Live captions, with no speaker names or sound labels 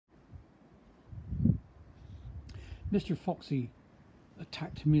Mr. Foxy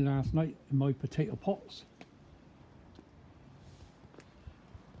attacked me last night in my potato pots.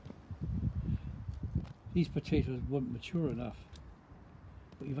 These potatoes weren't mature enough,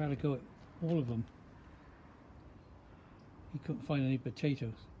 but you've had a go at all of them. He couldn't find any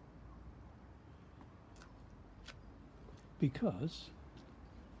potatoes because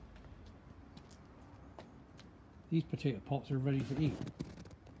these potato pots are ready to eat.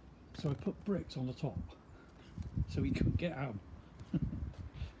 So I put bricks on the top so he couldn't get out.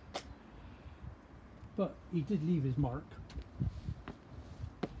 But he did leave his mark.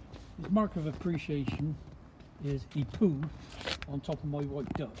 His mark of appreciation is he pooed on top of my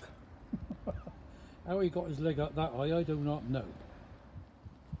white duck. How he got his leg up that high, I do not know.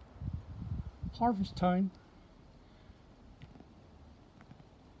 Harvest time.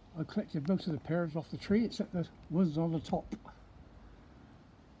 I collected most of the pears off the tree except the ones on the top.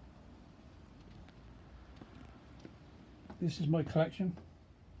 This is my collection.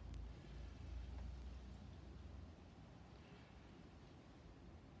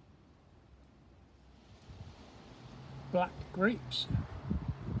 Black grapes.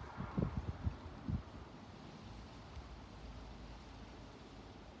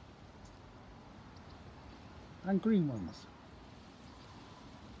 And green ones.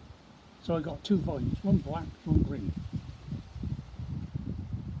 So I got two vines, one black, one green.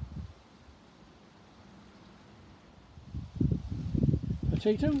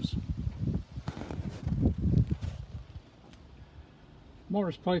 Potatoes.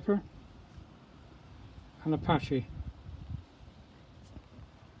 Morris Piper and Apache.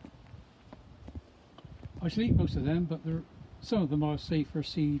 I shall eat most of them, but some of them are saved for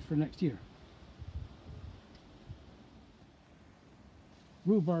seed for next year.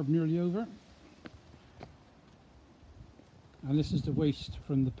 Rhubarb nearly over, and this is the waste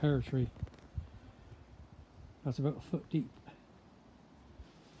from the pear tree. That's about a foot deep.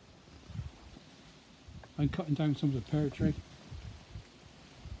 I'm cutting down some of the pear tree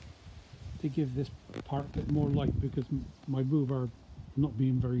to give this part a bit more light because my rhubarb not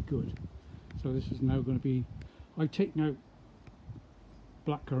being very good. So this is now going to be, I've taken out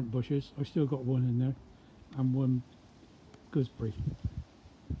blackcurrant bushes. I've still got one in there and one gooseberry.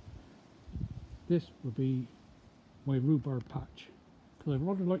 This will be my rhubarb patch because I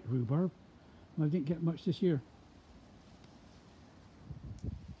rather like rhubarb and I didn't get much this year.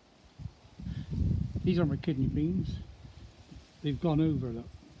 These are my kidney beans. They've gone over, look.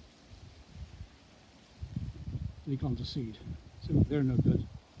 They've gone to seed, so they're no good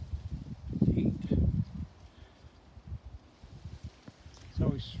to eat.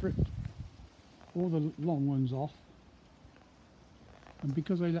 So I stripped all the long ones off, and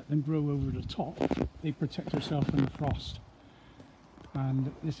because I let them grow over the top, they protect themselves from the frost.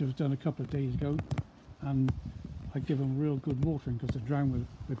 And this was done a couple of days ago, and I give them real good watering because the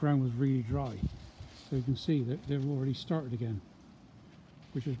ground was really dry. So you can see that they've already started again,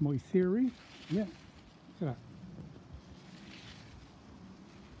 which is my theory. Yeah, look at that.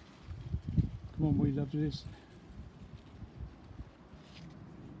 Come on, we love this.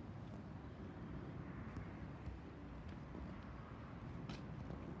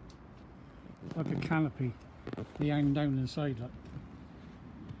 Like a canopy, they hang down inside like.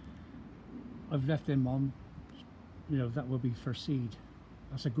 I've left them on, you know, that will be for seed.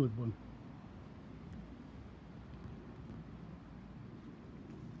 That's a good one.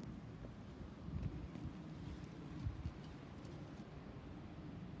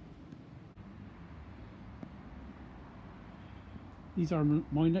 These are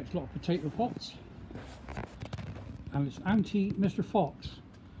my next lot of potato pots, and it's anti-Mr. Fox.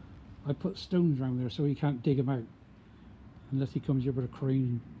 I put stones around there so he can't dig them out unless he comes here with a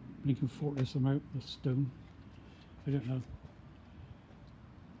crane and he can forklift them out with stone. I don't know.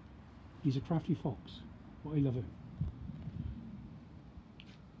 He's a crafty fox, but I love him.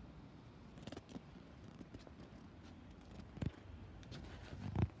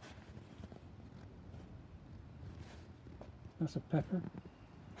 That's a pepper.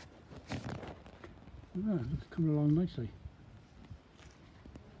 Ah, it's coming along nicely.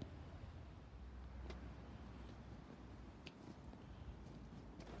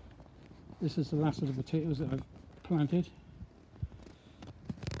 This is the last of the potatoes that I've planted.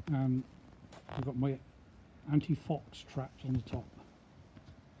 I've got my anti-fox traps on the top.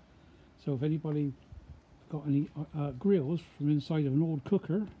 So if anybody got any grills from inside of an old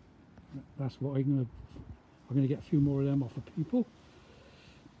cooker, that's what I'm going to get a few more of them off of people,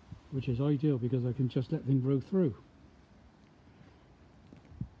 which is ideal because I can just let them grow through.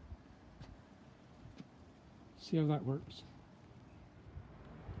 See how that works.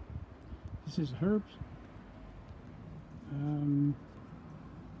 This is herbs.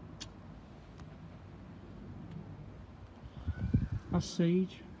 That's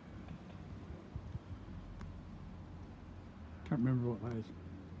sage. Can't remember what that is.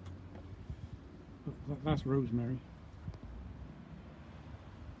 But that's rosemary.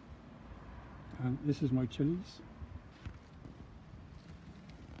 And this is my chilies.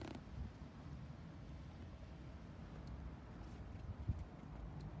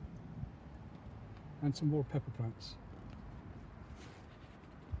 And some more pepper plants.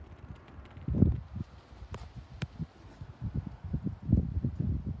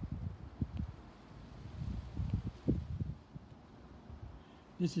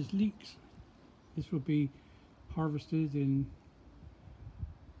 This is leeks. This will be harvested in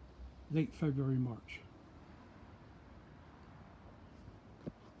late February, March.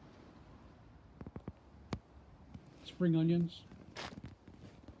 Spring onions.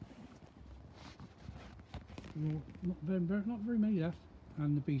 Not very many left.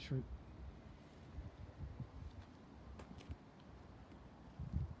 And the beetroot.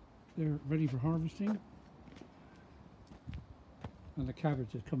 They're ready for harvesting. And the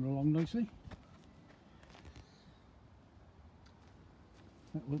cabbage is coming along nicely.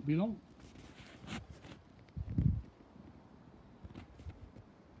 That won't be long.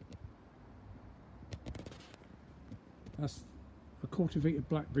 That's a cultivated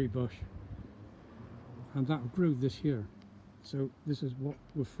blackberry bush, and that grew this year. So this is what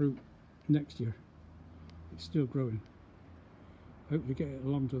will fruit next year. It's still growing. Hopefully get it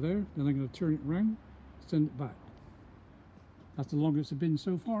along to there. Then I'm going to turn it around, send it back. That's the longest it's been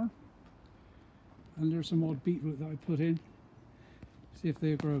so far. And there's some odd beetroot that I put in. See if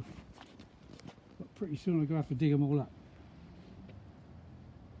they grow. But pretty soon I'm going to have to dig them all up.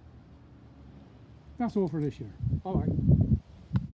 That's all for this year. Bye bye.